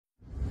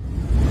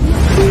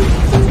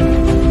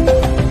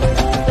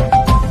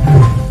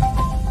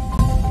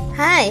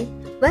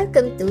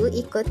Welcome to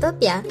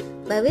Ecotopia,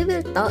 where we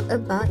will talk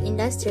about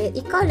industrial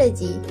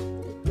ecology.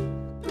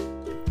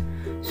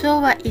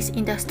 So what is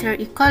industrial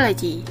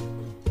ecology?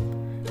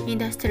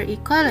 Industrial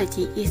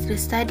ecology is the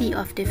study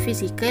of the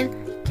physical,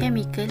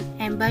 chemical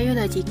and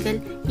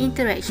biological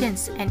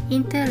interactions and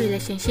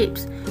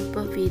interrelationships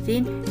both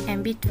within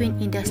and between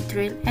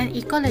industrial and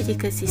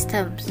ecological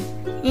systems.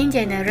 In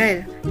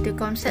general, the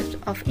concepts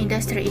of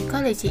industrial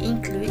ecology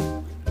include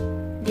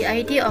the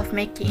idea of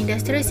making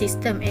industrial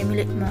systems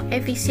emulate more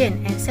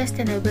efficient and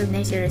sustainable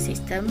natural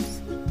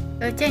systems,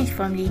 a change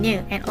from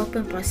linear and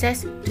open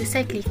process to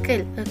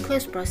cyclical, a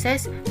closed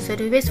process, so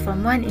the waste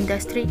from one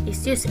industry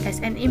is used as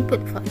an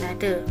input for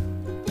another.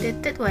 The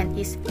third one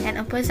is an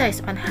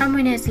emphasis on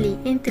harmoniously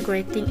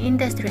integrating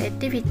industrial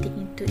activity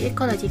into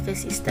ecological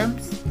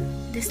systems,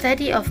 the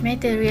study of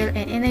material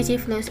and energy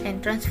flows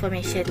and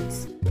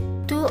transformations.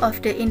 Two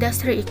of the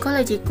industrial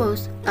ecology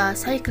goals are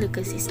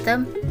cyclical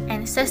system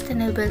and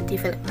sustainable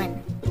development.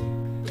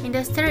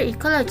 Industrial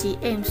ecology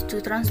aims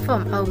to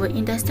transform our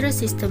industrial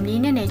system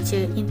linear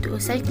nature into a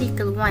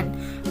cyclical one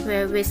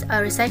where waste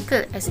are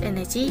recycled as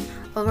energy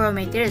or raw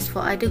materials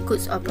for other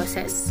goods or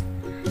process.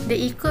 The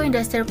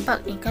Eco-Industrial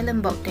Park in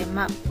Kalundborg,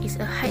 Denmark is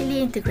a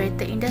highly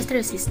integrated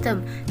industrial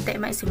system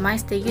that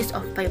maximizes the use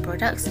of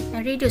byproducts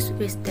and reduce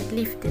waste that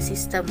leave the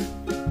system.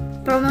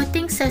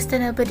 Promoting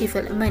sustainable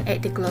development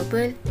at the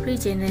global,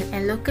 regional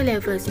and local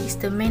levels is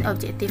the main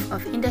objective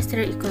of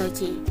industrial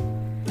ecology.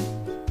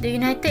 The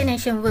United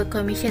Nations World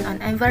Commission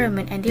on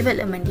Environment and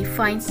Development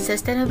defines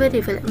sustainable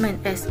development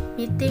as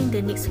meeting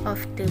the needs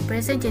of the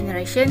present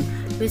generation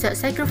without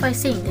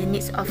sacrificing the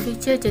needs of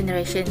future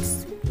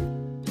generations.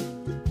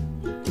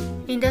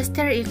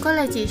 Industrial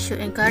ecology should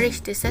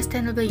encourage the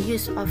sustainable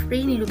use of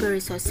renewable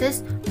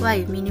resources while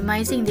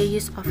minimizing the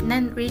use of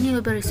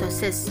non-renewable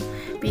resources.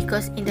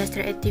 Because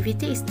industrial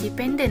activity is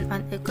dependent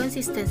on a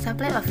consistent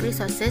supply of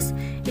resources,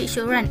 it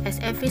should run as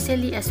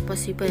efficiently as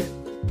possible.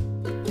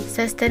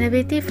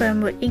 Sustainability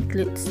framework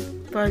includes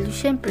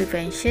pollution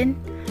prevention,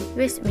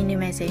 waste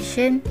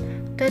minimization,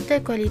 total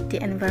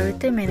quality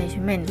environmental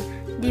management,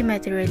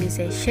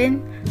 dematerialization,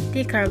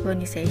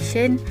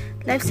 decarbonization,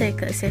 life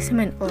cycle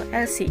assessment or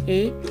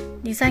LCA,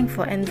 design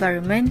for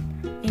environment,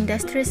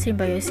 industrial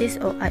symbiosis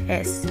or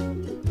IS.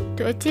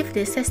 To achieve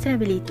the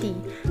sustainability,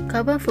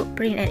 carbon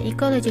footprint and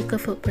ecological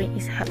footprint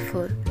is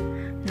helpful.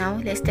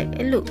 Now let's take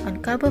a look on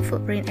carbon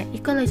footprint and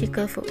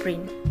ecological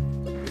footprint.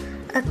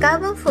 A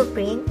carbon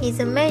footprint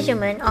is a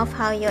measurement of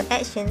how your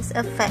actions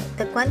affect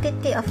the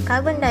quantity of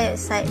carbon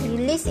dioxide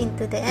released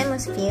into the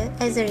atmosphere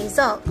as a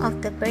result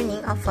of the burning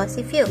of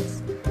fossil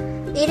fuels.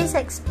 It is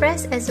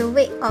expressed as a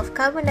weight of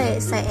carbon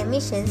dioxide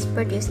emissions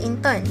produced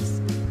in tons.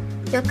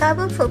 Your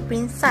carbon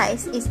footprint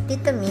size is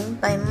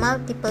determined by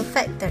multiple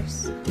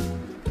factors.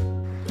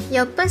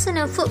 Your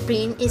personal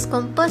footprint is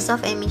composed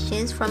of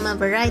emissions from a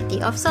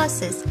variety of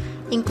sources,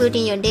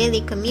 including your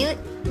daily commute,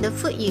 the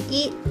food you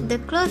eat, the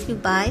clothes you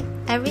buy,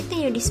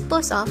 everything you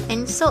dispose of,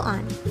 and so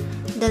on.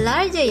 The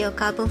larger your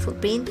carbon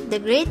footprint, the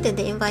greater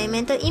the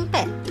environmental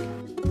impact.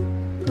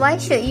 Why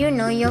should you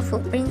know your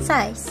footprint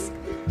size?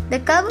 The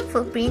carbon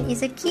footprint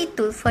is a key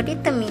tool for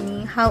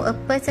determining how a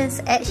person's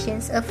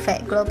actions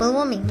affect global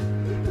warming.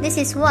 This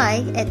is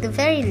why, at the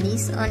very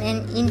least on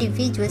an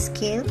individual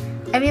scale,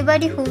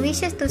 everybody who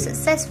wishes to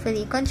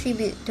successfully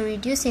contribute to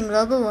reducing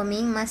global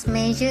warming must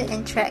measure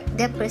and track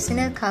their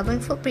personal carbon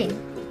footprint.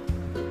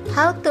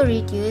 How to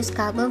reduce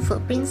carbon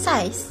footprint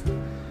size?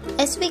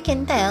 As we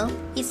can tell,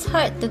 it's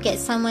hard to get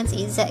someone's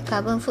exact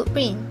carbon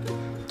footprint.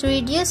 To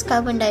reduce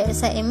carbon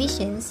dioxide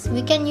emissions,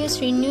 we can use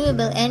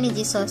renewable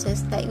energy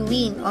sources like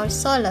wind or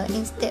solar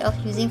instead of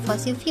using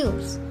fossil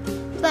fuels.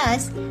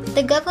 Plus,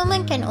 the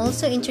government can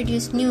also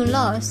introduce new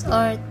laws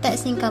or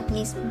taxing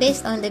companies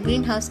based on the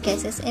greenhouse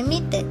gases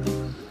emitted.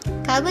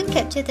 Carbon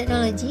capture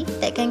technology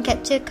that can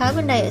capture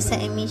carbon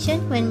dioxide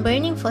emission when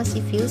burning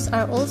fossil fuels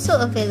are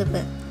also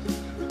available.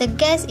 The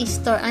gas is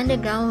stored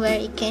underground where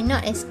it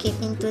cannot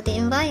escape into the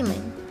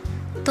environment.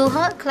 To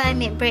halt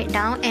climate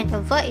breakdown and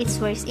avoid its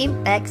worst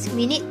impacts,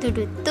 we need to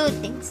do two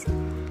things: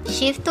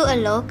 shift to a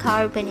low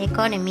carbon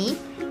economy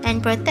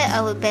and protect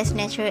our best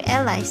natural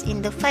allies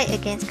in the fight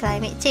against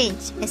climate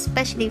change,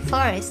 especially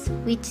forests,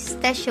 which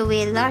stash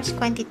away large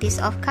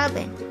quantities of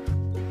carbon.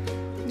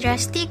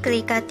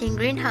 Drastically cutting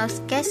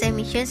greenhouse gas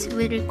emissions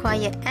will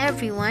require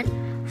everyone,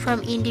 from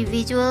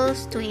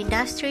individuals to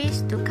industries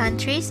to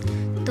countries,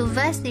 to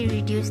vastly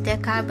reduce their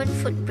carbon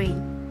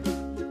footprint.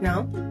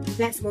 Now,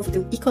 let's move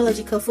to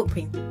ecological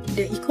footprint.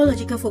 The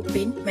ecological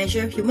footprint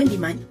measures human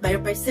demand by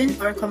a person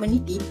or a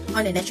community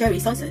on the natural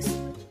resources.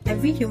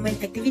 Every human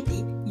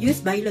activity use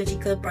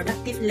biological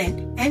productive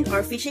land and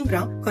or fishing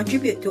ground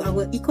contribute to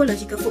our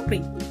ecological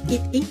footprint.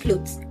 It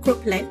includes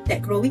cropland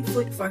that growing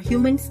food for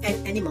humans and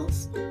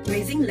animals,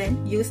 grazing land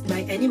used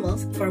by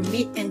animals for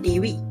meat and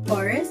dairy,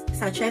 forests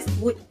such as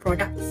wood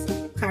products,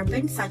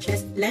 carbon such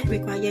as land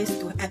requires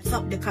to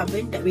absorb the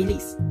carbon that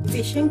release,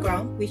 fishing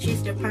ground which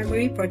is the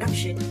primary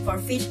production for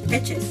fish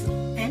catches,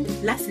 and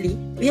lastly,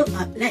 built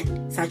up land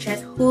such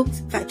as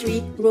homes,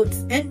 factory,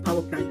 roads and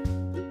power plant.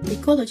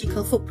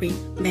 ecological footprint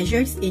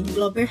measures in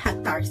global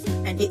hectares,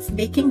 and it's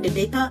making the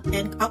data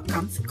and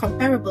outcomes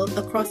comparable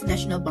across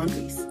national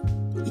boundaries.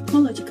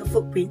 Ecological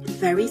footprint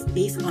varies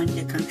based on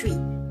the country.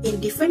 In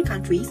different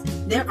countries,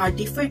 there are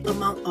different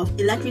amounts of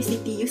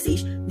electricity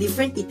usage,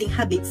 different eating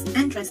habits,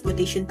 and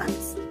transportation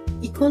types.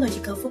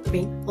 Ecological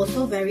footprint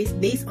also varies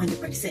based on the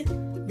person.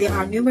 There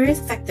are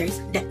numerous factors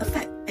that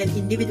affect an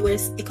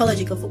individual's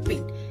ecological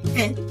footprint,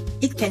 and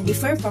it can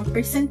differ from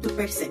person to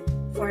person.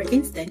 For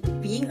instance,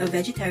 being a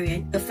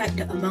vegetarian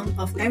affects the amount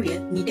of area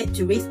needed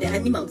to raise the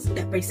animals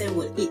that person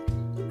will eat.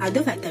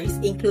 Other factors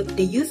include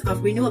the use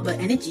of renewable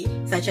energy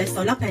such as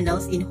solar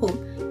panels in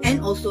home, and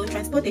also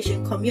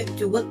transportation commute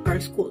to work or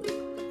school.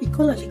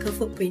 Ecological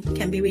footprint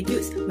can be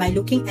reduced by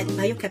looking at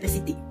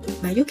biocapacity.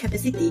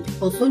 Biocapacity,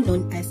 also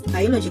known as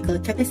biological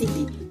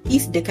capacity,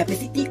 is the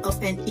capacity of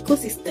an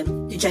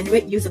ecosystem to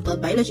generate usable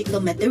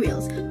biological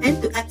materials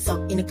and to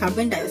absorb in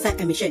carbon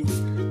dioxide emissions.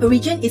 A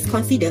region is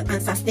considered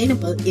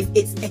unsustainable if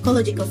its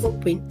ecological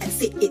footprint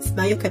exceeds its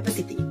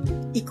biocapacity.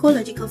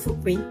 Ecological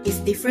footprint is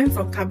different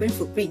from carbon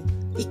footprint.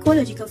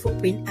 Ecological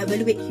footprint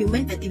evaluates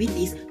human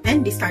activities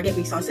and discarded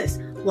resources,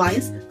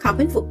 whilst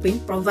carbon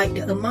footprint provides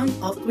the amount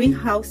of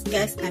greenhouse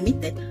gas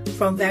emitted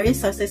from various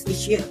sources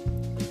each year.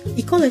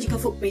 Ecological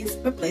footprint's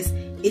purpose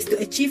is to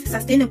achieve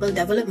sustainable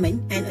development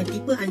and a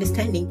deeper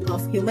understanding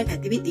of human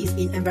activities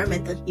in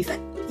environmental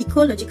effect.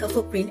 Ecological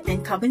footprint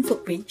and carbon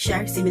footprint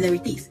share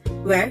similarities,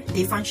 where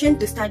they function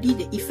to study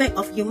the effect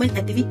of human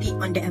activity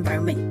on the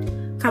environment.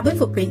 Carbon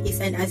footprint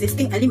is an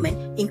existing element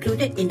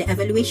included in the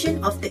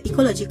evaluation of the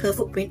ecological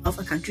footprint of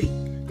a country.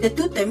 The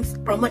two terms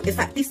promote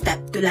effective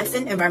steps to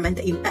lessen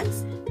environmental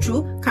impacts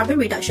through carbon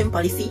reduction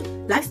policy,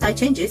 lifestyle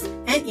changes,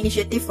 and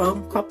initiatives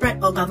from corporate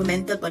or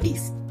governmental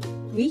bodies.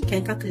 We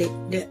can calculate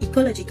the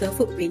ecological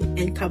footprint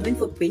and carbon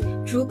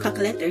footprint through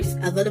calculators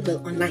available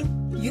online.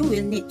 You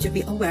will need to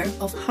be aware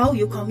of how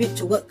you commute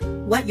to work,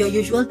 what your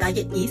usual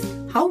diet is,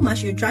 how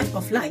much you drive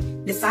or fly,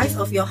 the size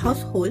of your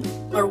household,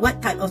 or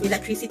what type of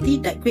electricity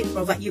that grid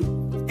provide you.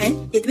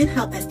 And it will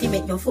help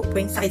estimate your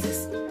footprint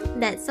sizes.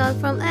 That's all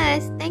from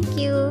us. Thank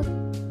you.